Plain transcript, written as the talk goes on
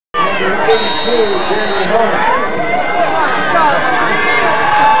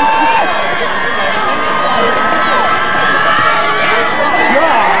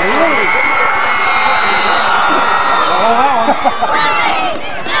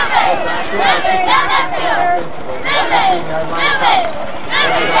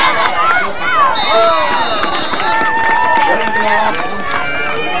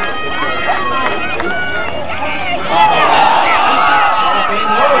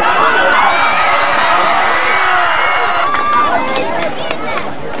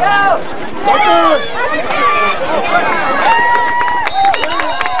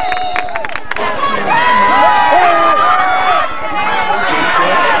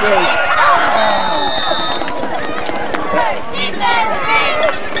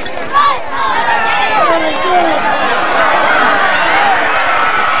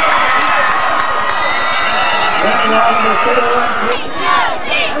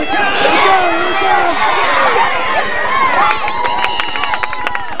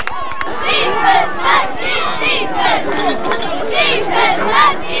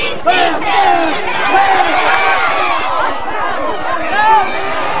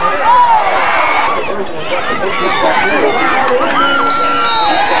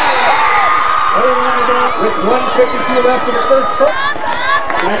With 1:52 left in the first quarter.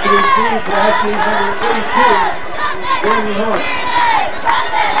 Back to receive for Huskies number 82, Jeremy Horn.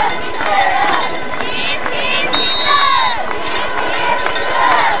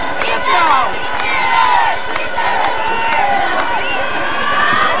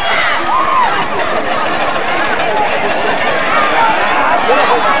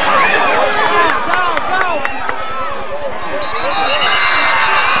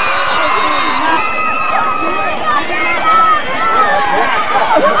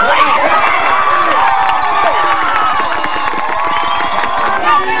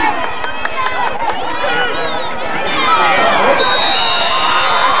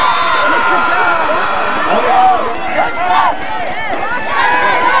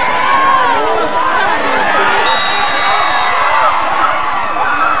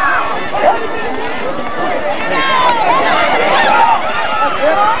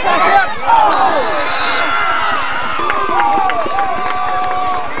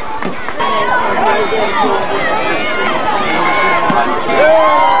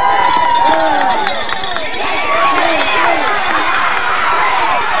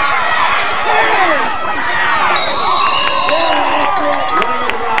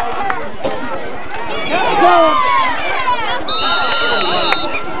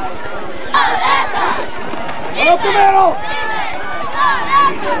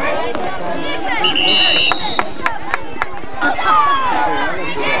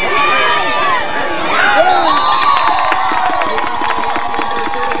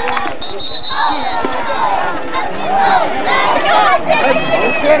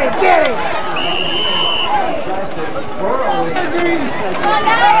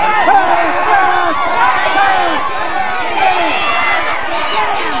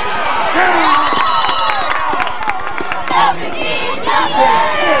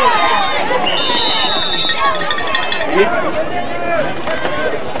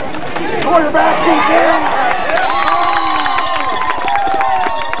 Quarterback, keep in.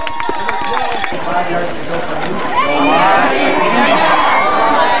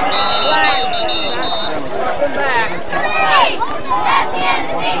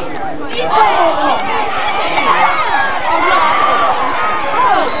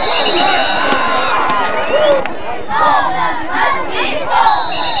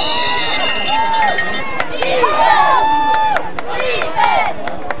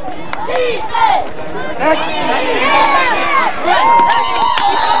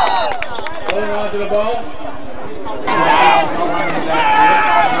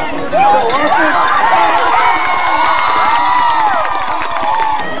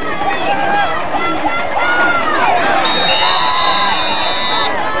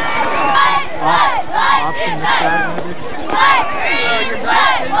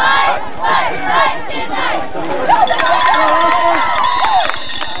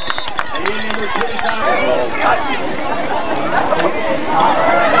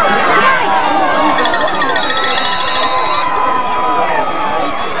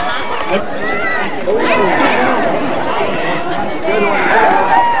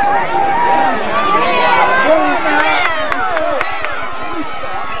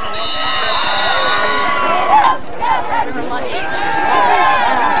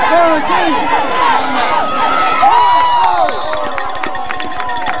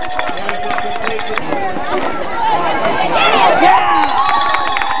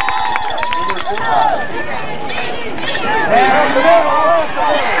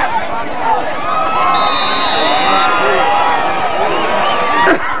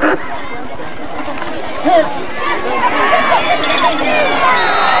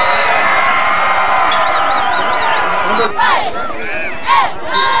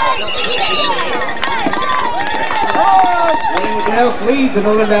 lead the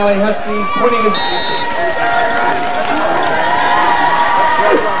Northern Valley Huskies 20-6.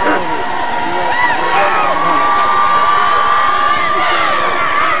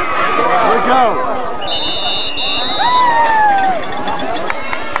 Here we go.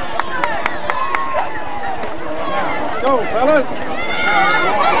 Go, fellas.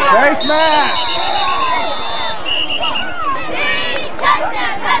 Face mask.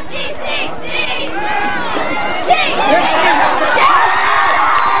 Touchdown, Huskies,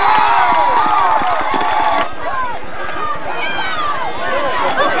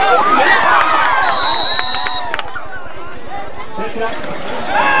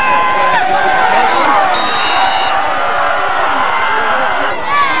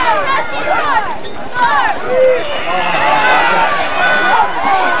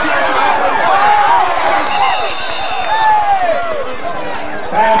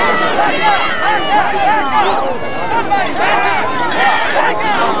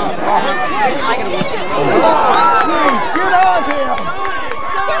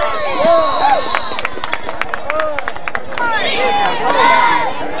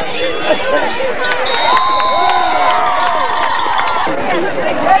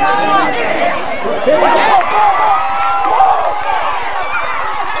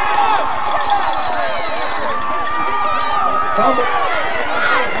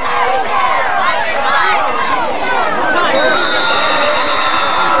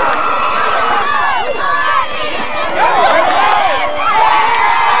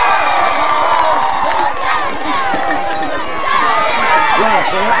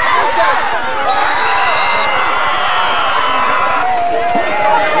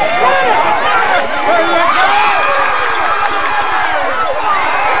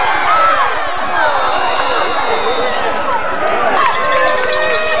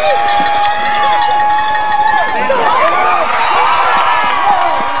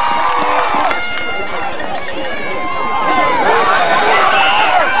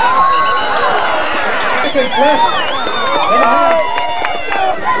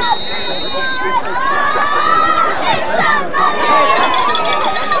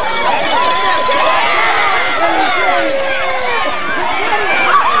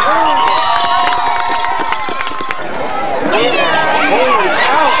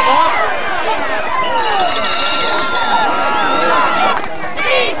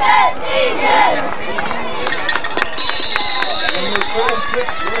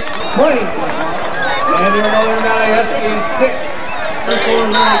 And your Northern Valley Huskies 6,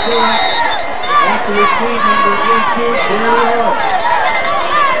 34-92 after receive number 82, Barry Elks.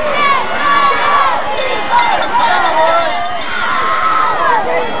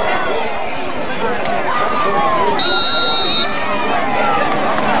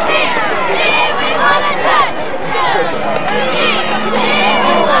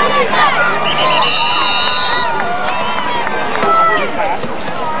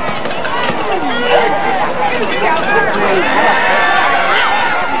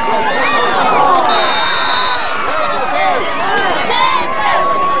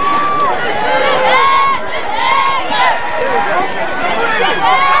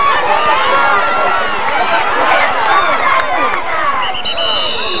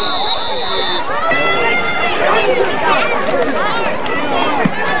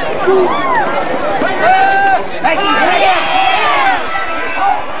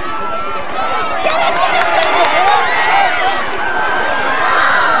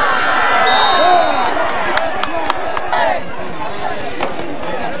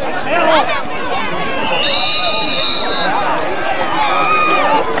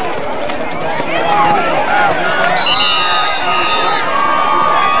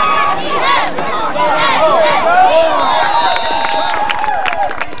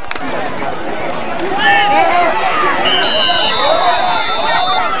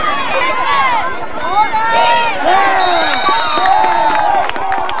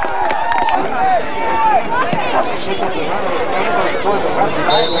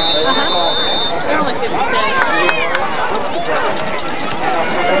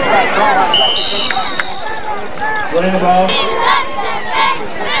 Winning the ball.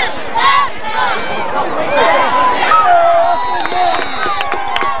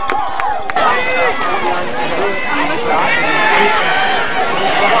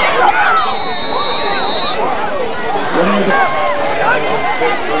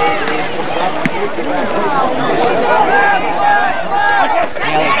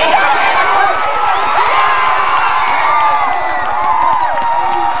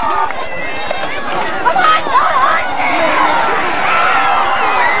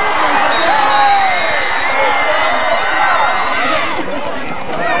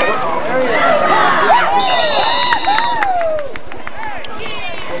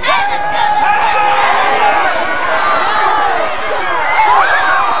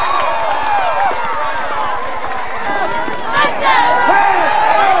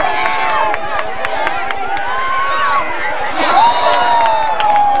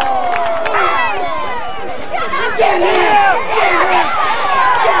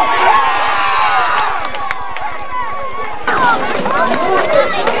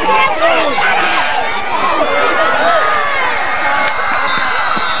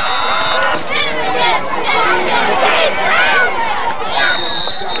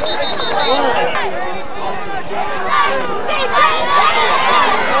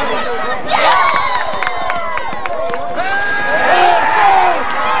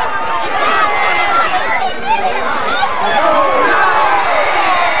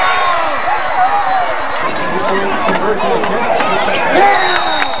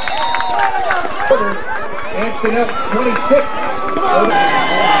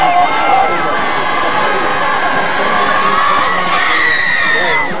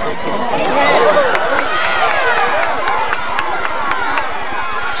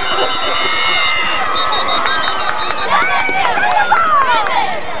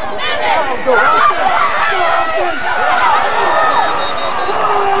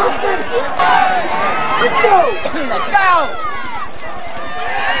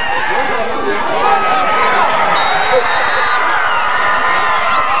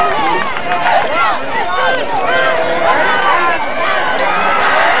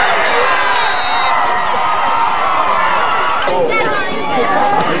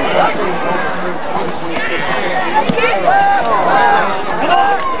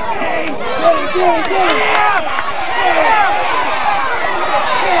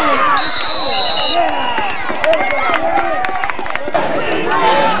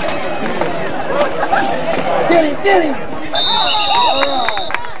 Get him!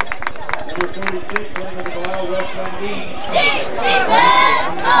 Number 46, under the Wild West Dundee.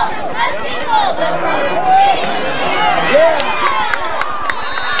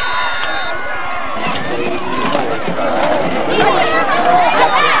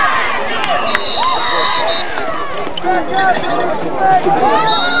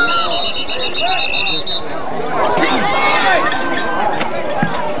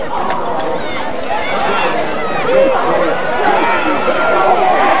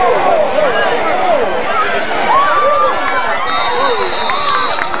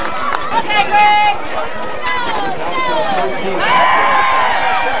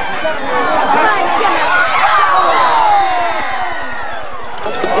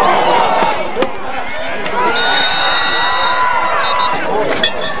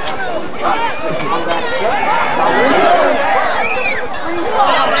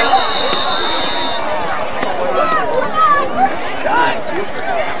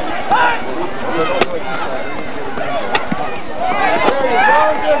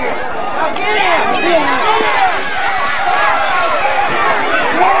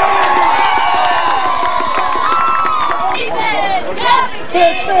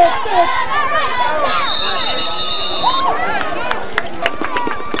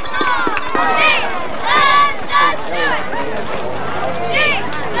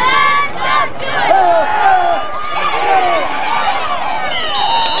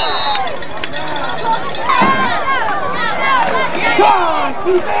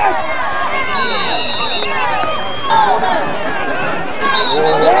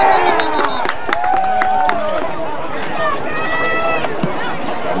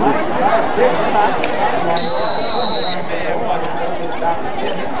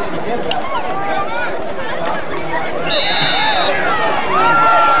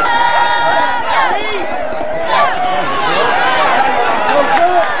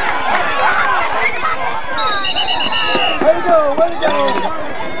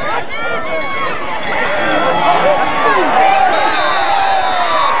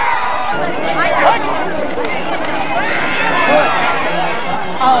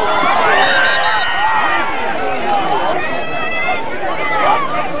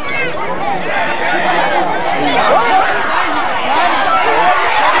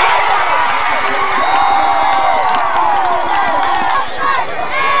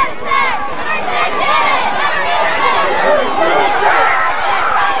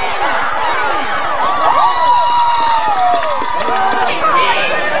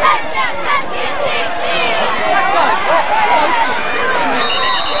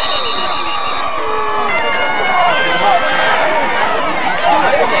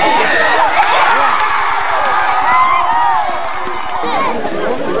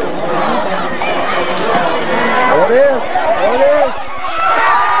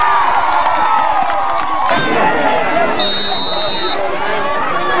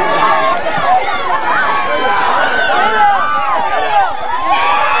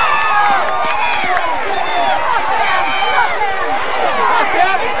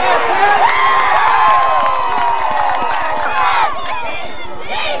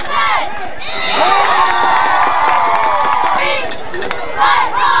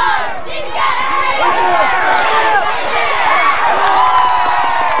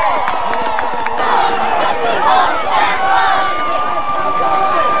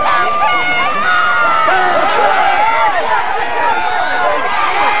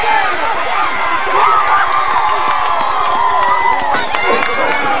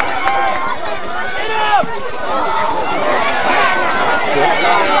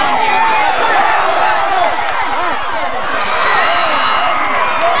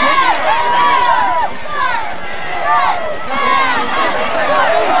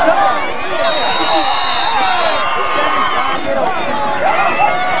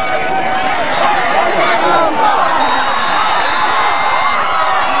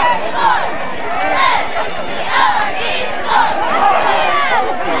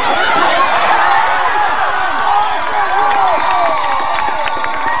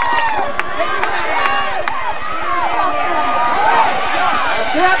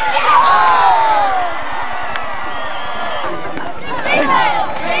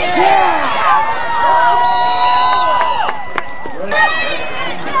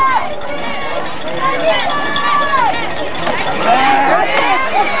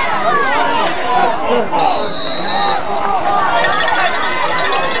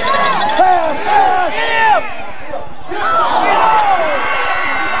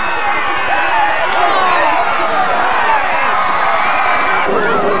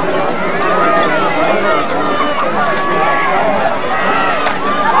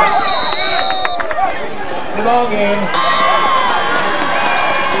 game.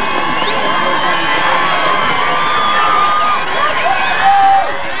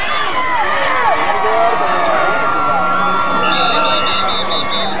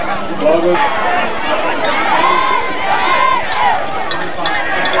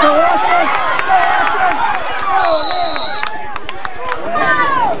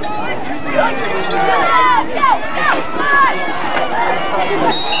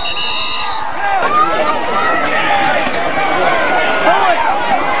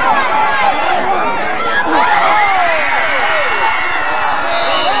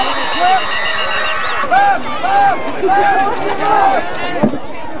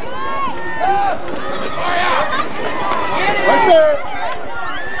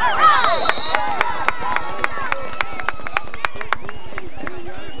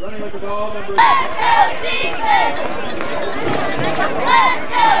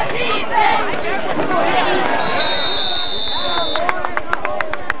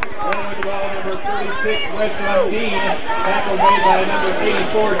 Tackle made by number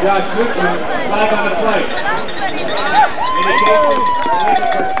 84, Josh Whitman, flag on the play. Indication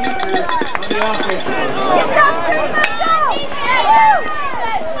for Keeper on the offense.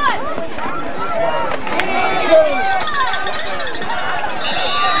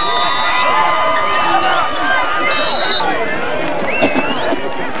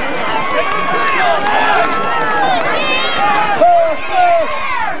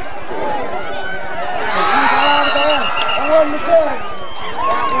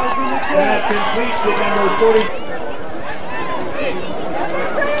 That completes with number 40.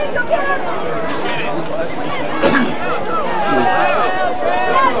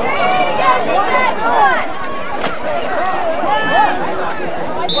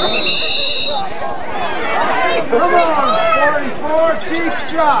 Come on, 44, cheap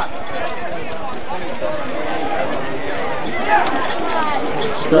shot.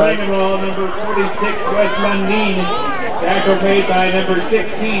 Strike and roll, number 46, West Lundeen. Tackle made by number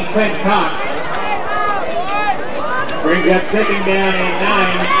 16, Clint Cox. Brings up second down and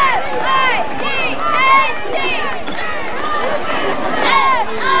 9.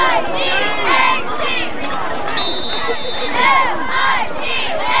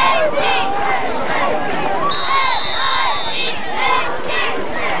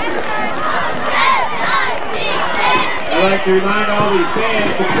 I'd like to remind all these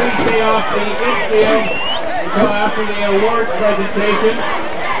fans to please stay off the infield until after the awards presentation.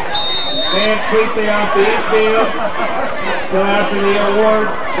 Fans, please stay off the infield until after the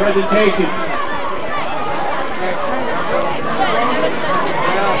awards presentation.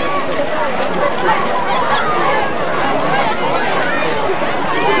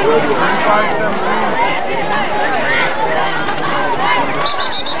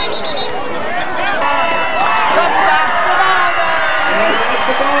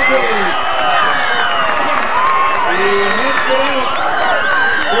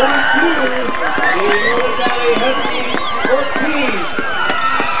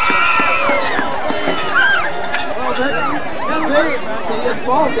 Huskies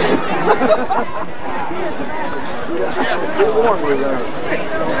 14.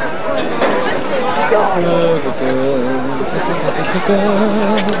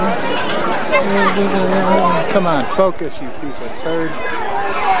 Come on, focus, you piece of turd.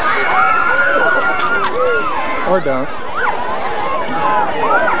 Or don't.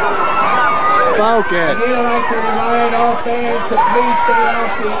 Focus. Again, I'd like to remind all fans to please stay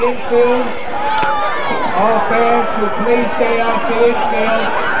off the infield. All fans to please stay off the infield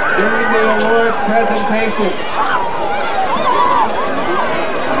during the award presentation.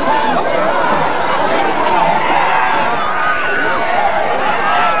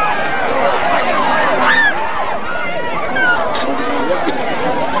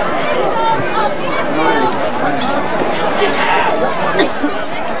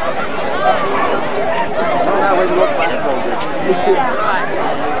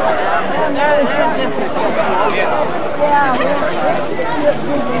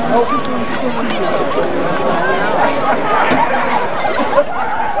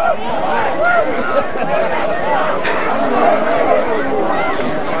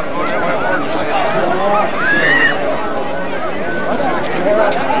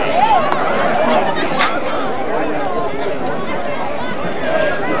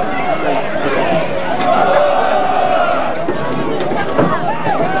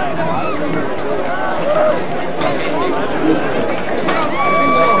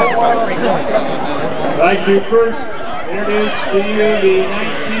 I'd like to first introduce to you the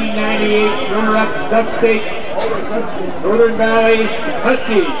 1998 runner-up Upstate Northern Valley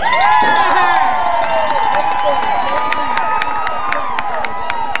Huskies.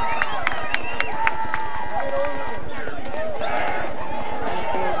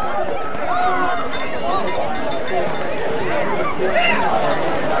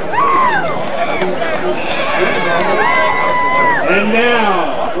 And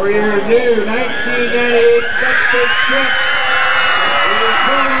now, for your new 1998 Cupcake trip, the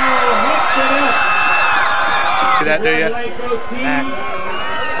Colonel Hanston Elks. See that, do you? Congratulate both teams.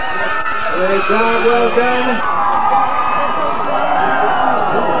 Good job, well done.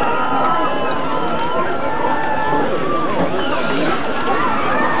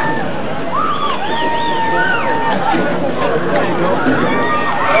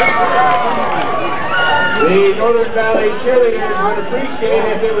 The Northern Valley cheerleaders would appreciate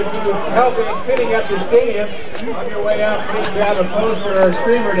if it would be helping fitting up the stadium. On your way out, please grab a poster or a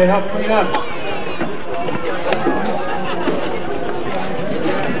streamer to help clean up.